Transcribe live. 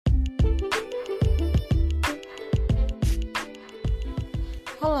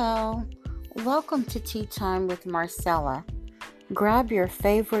Hello, welcome to Tea Time with Marcella. Grab your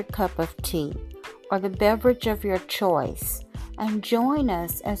favorite cup of tea or the beverage of your choice and join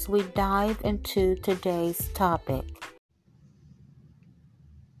us as we dive into today's topic.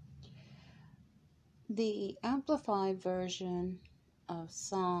 The Amplified Version of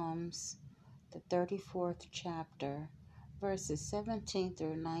Psalms, the 34th chapter, verses 17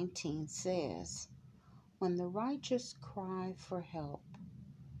 through 19 says, "When the righteous cry for help,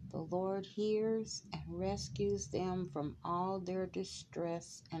 the Lord hears and rescues them from all their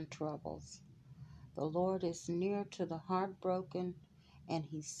distress and troubles. The Lord is near to the heartbroken, and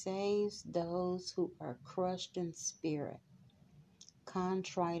he saves those who are crushed in spirit,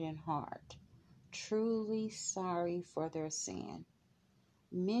 contrite in heart, truly sorry for their sin.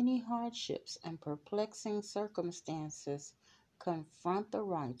 Many hardships and perplexing circumstances confront the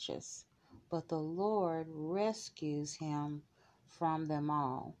righteous, but the Lord rescues him from them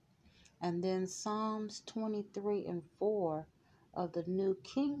all." And then Psalms 23 and 4 of the New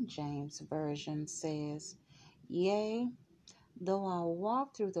King James Version says, "Yea, though I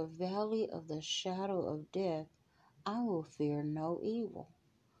walk through the valley of the shadow of death, I will fear no evil,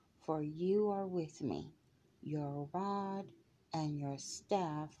 for you are with me. Your rod and your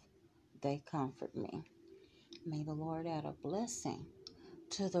staff, they comfort me." May the Lord add a blessing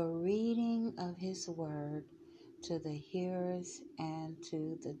to the reading of his word, to the hearers and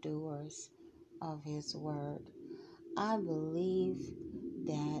to the doers of his word. I believe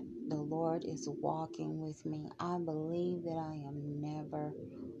that the Lord is walking with me. I believe that I am never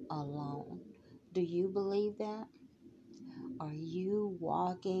alone. Do you believe that? Are you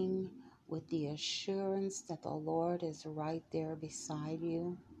walking with the assurance that the Lord is right there beside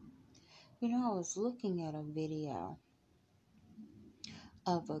you? I was looking at a video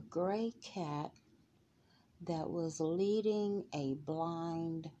of a gray cat that was leading a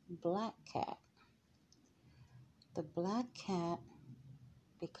blind black cat. The black cat,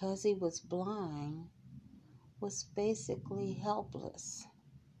 because he was blind, was basically helpless.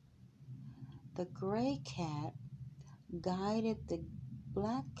 The gray cat guided the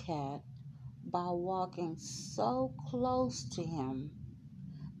black cat by walking so close to him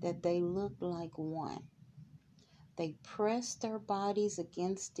that they looked like one. They pressed their bodies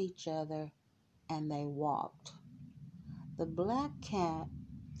against each other and they walked. The black cat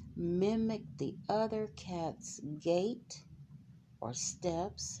mimicked the other cat's gait or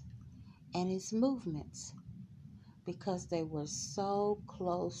steps and his movements. Because they were so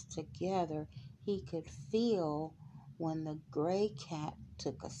close together, he could feel when the gray cat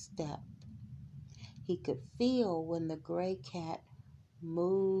took a step. He could feel when the gray cat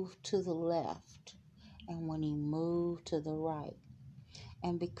moved to the left and when he moved to the right.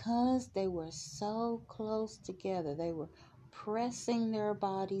 And because they were so close together, they were pressing their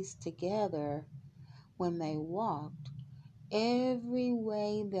bodies together when they walked. Every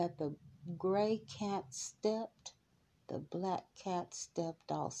way that the gray cat stepped, the black cat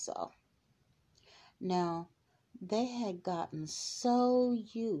stepped also. Now, they had gotten so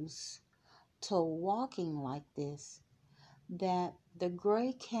used to walking like this that the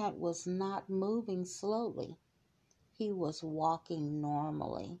gray cat was not moving slowly. He was walking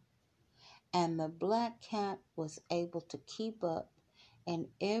normally. And the black cat was able to keep up, and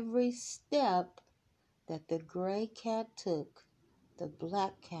every step that the gray cat took, the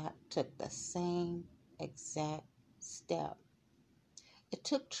black cat took the same exact step. It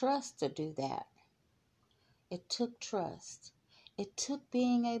took trust to do that. It took trust. It took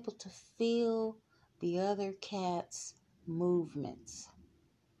being able to feel the other cat's movements.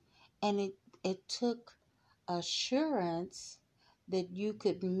 And it took assurance that you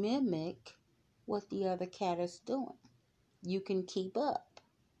could mimic what the other cat is doing. You can keep up.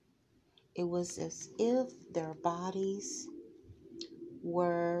 It was as if their bodies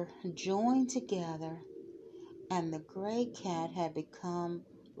were joined together and the gray cat had become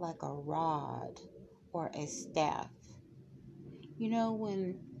like a rod or a staff.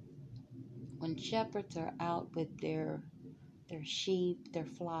 When shepherds are out with their sheep, their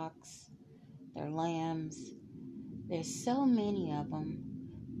flocks, their lambs, there's so many of them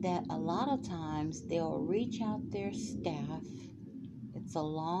that a lot of times they'll reach out their staff. It's a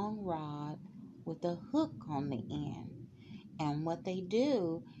long rod with a hook on the end. And what they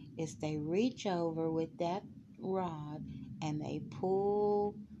do is they reach over with that rod and they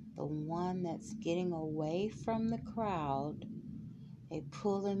pull the one that's getting away from the crowd. They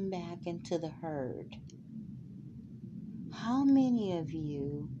pull him back into the herd. How many of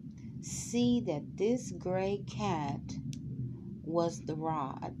you see that this gray cat was the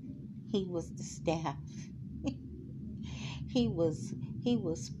rod? He was the staff. He was He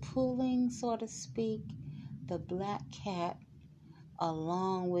was pulling, so to speak, the black cat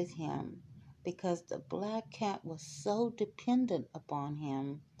along with him because the black cat was so dependent upon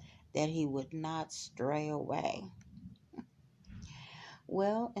him that he would not stray away.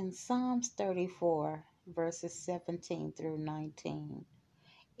 Well, in Psalms 34, verses 17 through 19,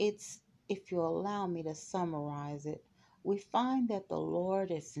 if you allow me to summarize it, we find that the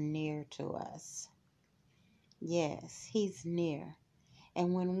Lord is near to us. Yes, He's near.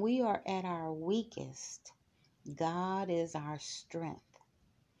 And when we are at our weakest, God is our strength.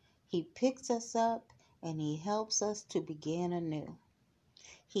 He picks us up and He helps us to begin anew.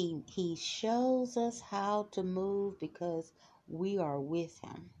 He shows us how to move because we are with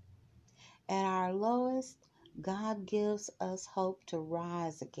Him. At our lowest, God gives us hope to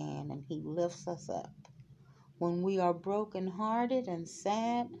rise again and He lifts us up. When we are brokenhearted and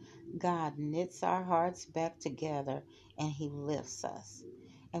sad, God knits our hearts back together and He lifts us.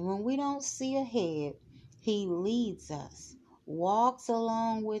 And when we don't see ahead, He leads us, walks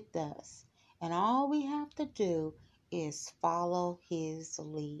along with us, and all we have to do is follow His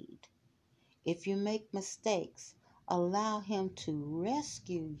lead. If you make mistakes, allow Him to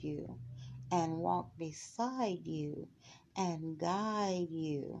rescue you and walk beside you and guide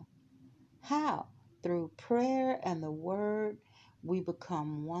you. How? Through prayer and the Word, we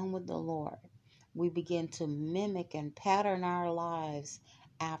become one with the Lord. We begin to mimic and pattern our lives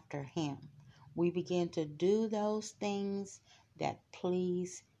after Him. We begin to do those things that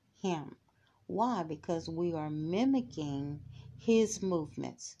please Him. Why? Because we are mimicking His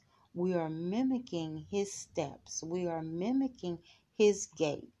movements. We are mimicking His steps. We are mimicking His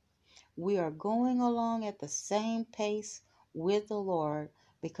gait. We are going along at the same pace with the Lord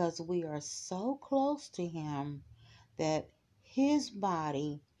because we are so close to Him that His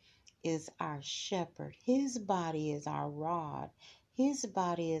body is our shepherd. His body is our rod. His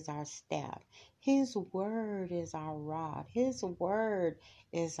body is our staff. His word is our rod. His word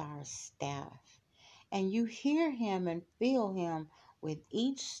is our staff. And you hear Him and feel Him with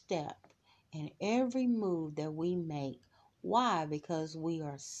each step and every move that we make. Why? Because we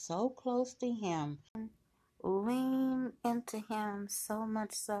are so close to Him. Lean into Him so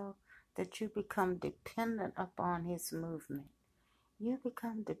much so that you become dependent upon His movement. You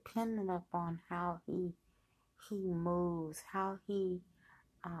become dependent upon how He moves, how He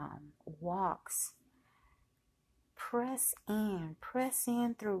walks. Press in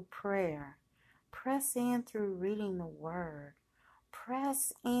through prayer. Press in through reading the Word.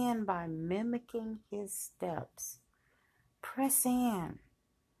 Press in by mimicking His steps. Press in.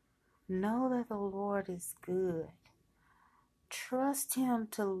 Know that the Lord is good. Trust Him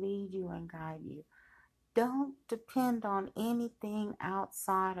to lead you and guide you. Don't depend on anything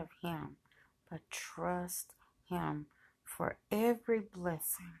outside of Him, but trust Him for every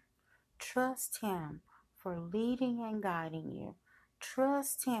blessing. Trust Him for leading and guiding you.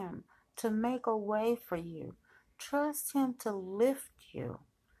 Trust Him to make a way for you. Trust Him to lift you.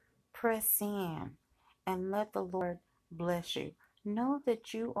 Press in and let the Lord bless you. Know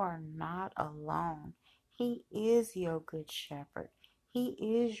that you are not alone. He is your good shepherd. He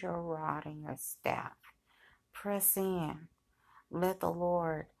is your rod and your staff. Press in. Let the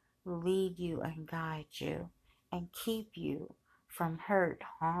Lord lead you and guide you and keep you from hurt,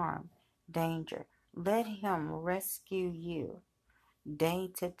 harm, danger. Let Him rescue you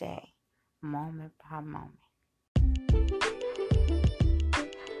day to day, moment by moment.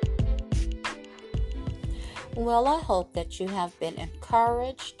 Well, I hope that you have been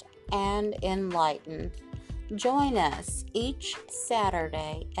encouraged and enlightened. Join us each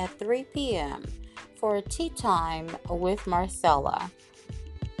Saturday at 3 p.m. for a tea time with Marcella.